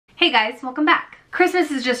Hey guys, welcome back.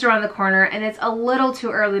 Christmas is just around the corner and it's a little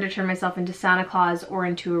too early to turn myself into Santa Claus or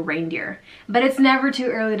into a reindeer. But it's never too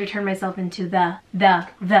early to turn myself into the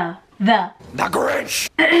Grinch.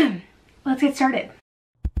 Let's get started.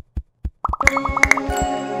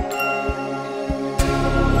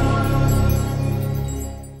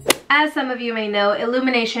 As some of you may know,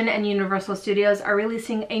 Illumination and Universal Studios are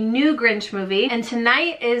releasing a new Grinch movie, and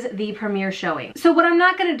tonight is the premiere showing. So what I'm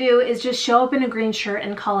not gonna do is just show up in a green shirt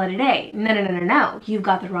and call it a day. No. You've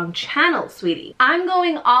got the wrong channel, sweetie. I'm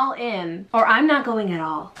going all in, or I'm not going at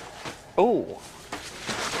all. Oh.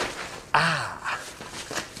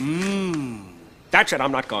 That's it,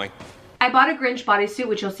 I'm not going. I bought a Grinch bodysuit,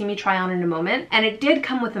 which you'll see me try on in a moment, and it did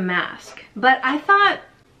come with a mask. But I thought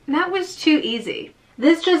that was too easy.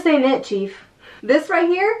 This just ain't it, Chief. This right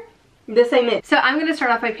here, this ain't it. So I'm gonna start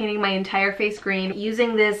off by painting my entire face green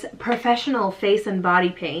using this professional face and body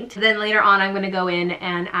paint. Then later on, I'm gonna go in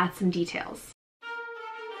and add some details.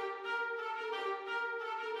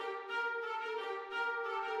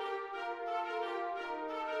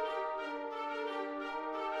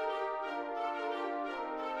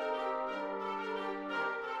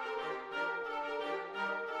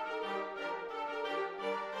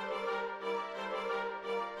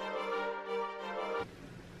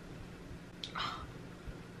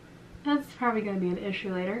 That's probably gonna be an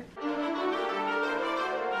issue later.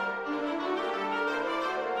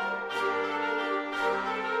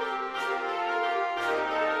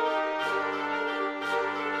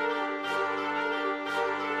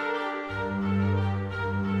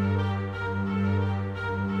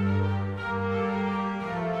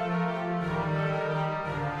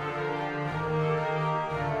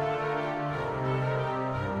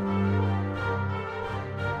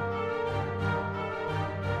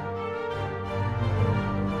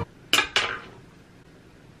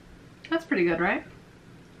 That's pretty good, right?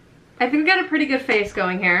 I think I got a pretty good face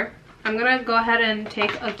going here. I'm gonna go ahead and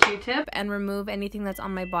take a Q-tip and remove anything that's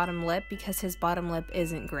on my bottom lip because his bottom lip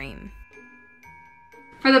isn't green.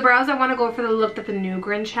 For the brows, I want to go for the look that the new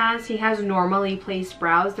Grinch has. He has normally placed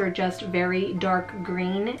brows. They're just very dark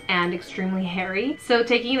green and extremely hairy. So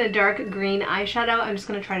taking the dark green eyeshadow, I'm just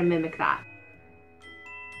gonna try to mimic that.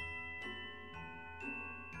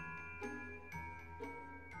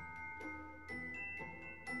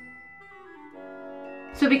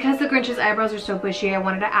 So because the Grinch's eyebrows are so bushy, I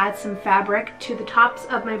wanted to add some fabric to the tops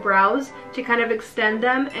of my brows to kind of extend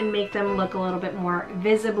them and make them look a little bit more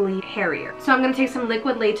visibly hairier. So I'm going to take some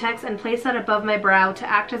liquid latex and place that above my brow to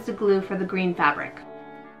act as the glue for the green fabric.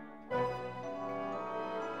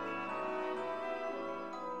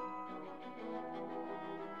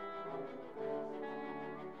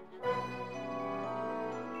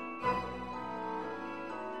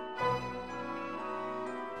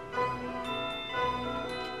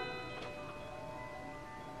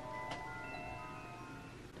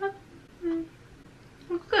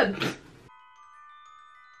 Good.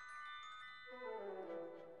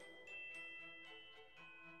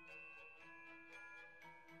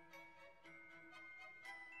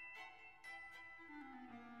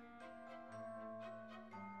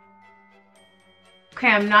 Okay,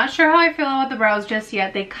 I'm not sure how I feel about the brows just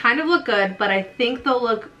yet. They kind of look good, but I think they'll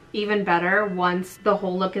look even better once the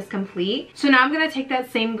whole look is complete. So now I'm gonna take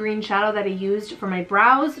that same green shadow that I used for my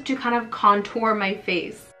brows to kind of contour my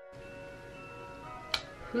face.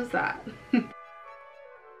 Who's that?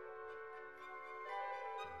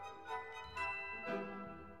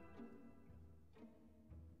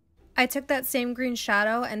 I took that same green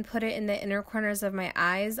shadow and put it in the inner corners of my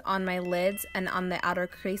eyes, on my lids, and on the outer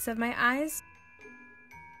crease of my eyes.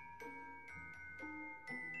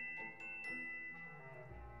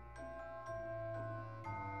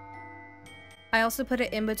 I also put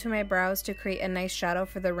it in between my brows to create a nice shadow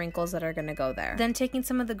for the wrinkles that are going to go there. Then taking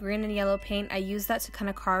some of the green and yellow paint, I used that to kind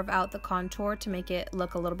of carve out the contour to make it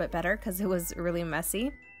look a little bit better because it was really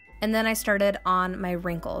messy. And then I started on my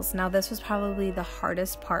wrinkles. Now this was probably the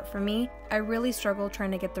hardest part for me. I really struggled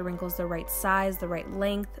trying to get the wrinkles the right size, the right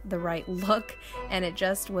length, the right look, and it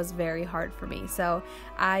just was very hard for me. So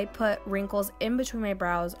I put wrinkles in between my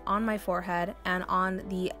brows, on my forehead, and on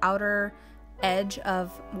the outer edge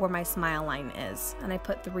of where my smile line is, and I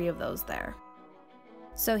put 3 of those there.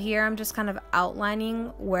 So here I'm just kind of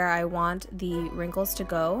outlining where I want the wrinkles to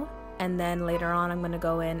go, and then later on I'm going to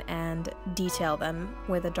go in and detail them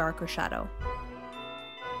with a darker shadow.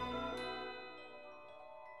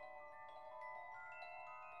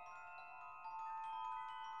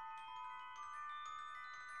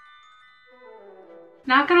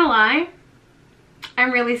 Not gonna lie,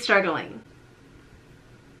 I'm really struggling.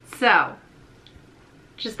 So,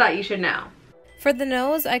 just thought you should know. For the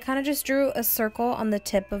nose, I kind of just drew a circle on the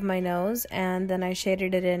tip of my nose, and then I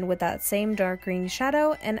shaded it in with that same dark green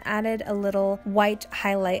shadow and added a little white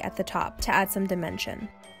highlight at the top to add some dimension.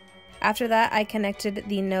 After that, I connected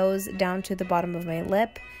the nose down to the bottom of my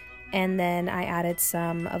lip, and then I added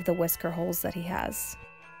some of the whisker holes that he has.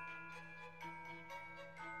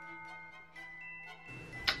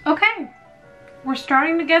 Okay, we're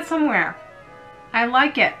starting to get somewhere. I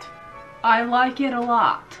like it. I like it a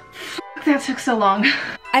lot. That took so long.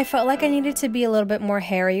 I felt like I needed to be a little bit more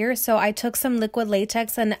hairier, so I took some liquid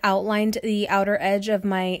latex and outlined the outer edge of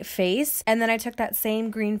my face, and then I took that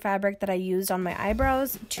same green fabric that I used on my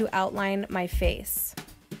eyebrows to outline my face.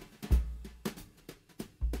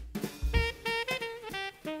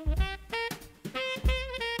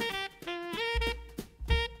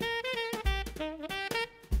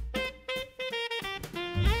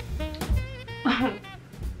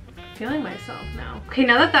 Feeling myself now. Okay,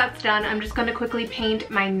 now that that's done, I'm just gonna quickly paint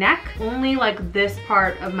my neck. Only like this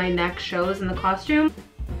part of my neck shows in the costume.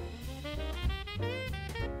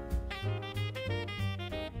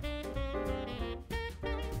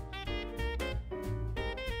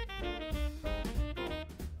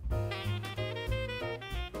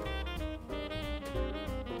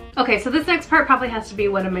 Okay, so this next part probably has to be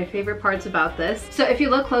one of my favorite parts about this. So if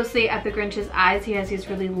you look closely at the Grinch's eyes, he has these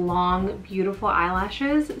really long, beautiful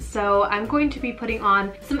eyelashes. So I'm going to be putting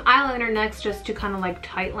on some eyeliner next just to kind of like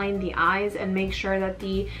tightline the eyes and make sure that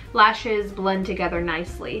the lashes blend together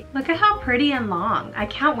nicely. Look at how pretty and long. I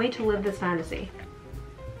can't wait to live this fantasy.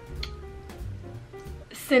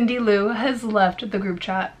 Cindy Lou has left the group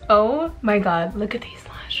chat. Oh my God, look at these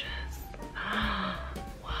lashes.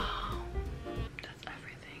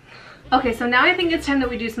 Okay, so now I think it's time that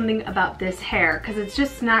we do something about this hair because it's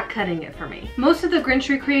just not cutting it for me. Most of the Grinch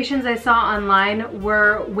recreations I saw online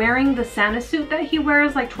were wearing the Santa suit that he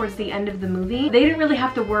wears like towards the end of the movie. They didn't really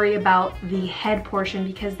have to worry about the head portion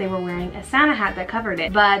because they were wearing a Santa hat that covered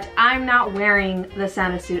it. But I'm not wearing the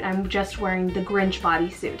Santa suit, I'm just wearing the Grinch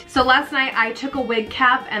bodysuit. So last night I took a wig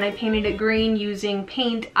cap and I painted it green using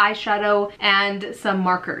paint, eyeshadow, and some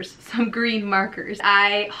markers, some green markers.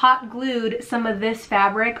 I hot glued some of this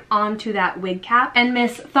fabric onto that wig cap, and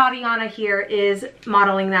Miss Thotiana here is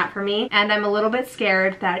modeling that for me, and I'm a little bit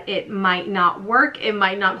scared that it might not work. It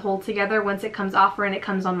might not hold together once it comes off or when it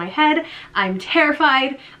comes on my head. I'm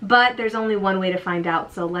terrified, but there's only one way to find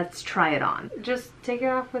out, so let's try it on. Just take it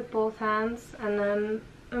off with both hands, and then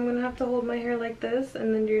I'm gonna have to hold my hair like this,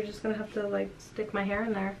 and then you're just gonna have to like stick my hair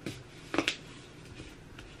in there.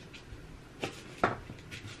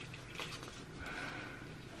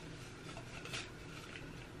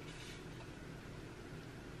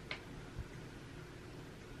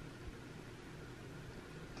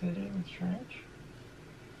 Did it even stretch?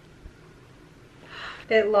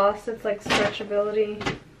 It lost its like stretchability.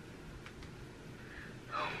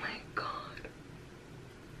 Oh my God.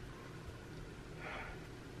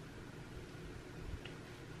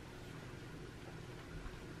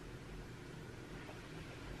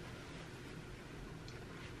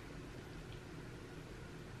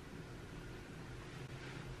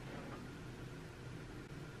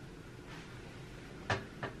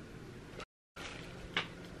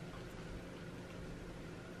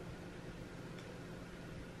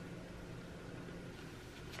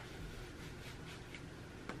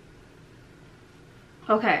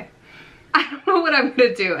 Okay, I don't know what I'm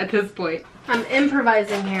gonna do at this point. I'm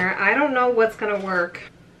improvising here. I don't know what's gonna work.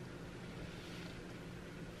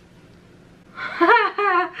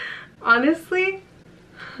 Honestly,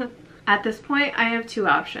 at this point, I have two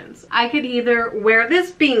options. I could either wear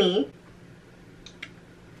this beanie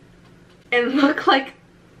and look like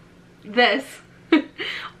this,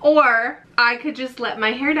 or I could just let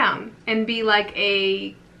my hair down and be like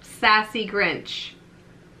a sassy Grinch.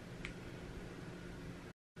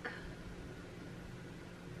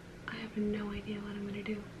 I have no idea what I'm gonna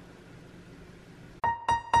do.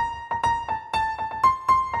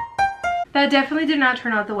 That definitely did not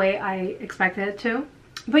turn out the way I expected it to.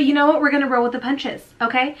 But you know what? We're gonna roll with the punches,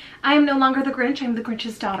 okay? I am no longer the Grinch, I'm the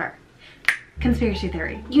Grinch's daughter. Conspiracy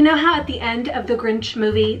theory. You know how at the end of the Grinch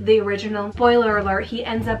movie, the original, spoiler alert, he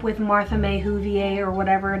ends up with Martha May Whovier or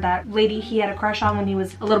whatever, that lady he had a crush on when he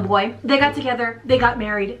was a little boy. They got together, they got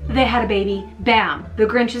married, they had a baby, bam! The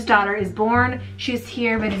Grinch's daughter is born. She's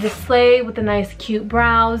here ready to slay with the nice cute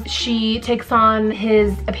brows. She takes on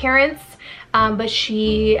his appearance, but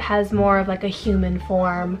she has more of like a human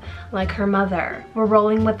form, like her mother. We're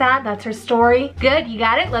rolling with that, that's her story. Good, you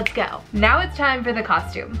got it, let's go. Now it's time for the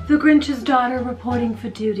costume. The Grinch's daughter reporting for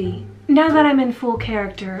duty. Now that I'm in full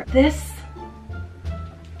character, this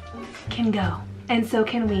can go. And so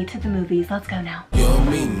can we to the movies. Let's go now. You're a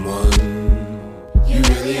mean one. You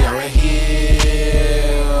really are a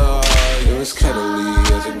heel. You're as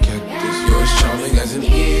cuddly as a cactus. You're as charming as an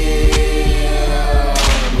eel.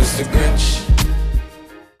 Mr. Grinch.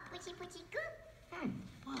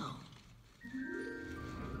 Wow.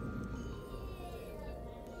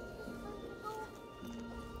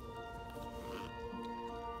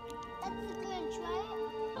 That's the Grinch, right?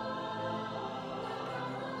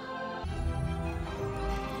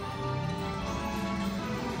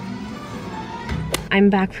 I'm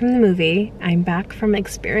back from the movie. I'm back from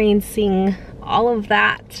experiencing all of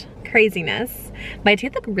that craziness. My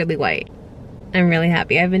teeth look really white. I'm really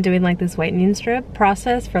happy. I've been doing like this whitening strip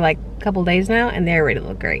process for like a couple days now and they already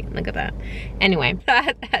look great. Look at that. Anyway,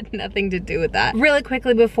 that had nothing to do with that. Really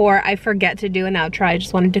quickly before I forget to do an outro, I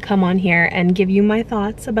just wanted to come on here and give you my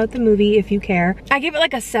thoughts about the movie if you care. I gave it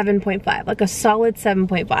like a 7.5, like a solid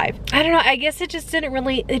 7.5. I don't know, I guess it just didn't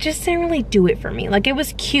really do it for me. Like it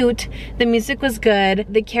was cute, the music was good,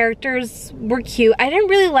 the characters were cute. I didn't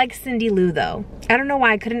really like Cindy Lou though. I don't know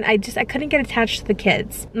why I couldn't get attached to the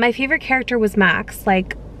kids. My favorite character was Max.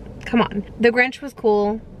 Like, come on. The Grinch was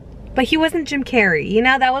cool, but he wasn't Jim Carrey, you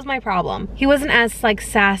know? That was my problem. He wasn't as like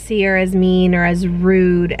sassy or as mean or as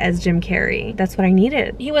rude as Jim Carrey. That's what I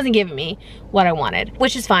needed. He wasn't giving me what I wanted,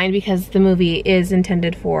 which is fine because the movie is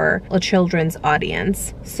intended for a children's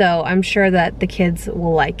audience. So I'm sure that the kids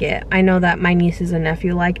will like it. I know that my nieces and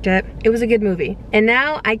nephew liked it. It was a good movie. And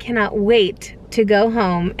now I cannot wait to go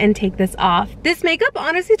home and take this off. This makeup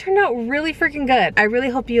honestly turned out really freaking good. I really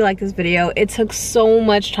hope you like this video. It took so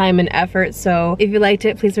much time and effort, so if you liked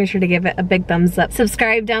it, please make sure to give it a big thumbs up.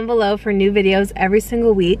 Subscribe down below for new videos every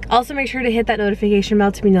single week. Also make sure to hit that notification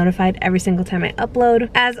bell to be notified every single time I upload.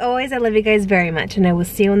 As always, I love you guys very much and I will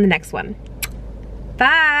see you in the next one.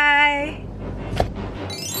 Bye!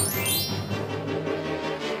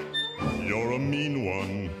 You're a mean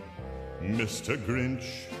one, Mr.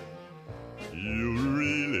 Grinch. You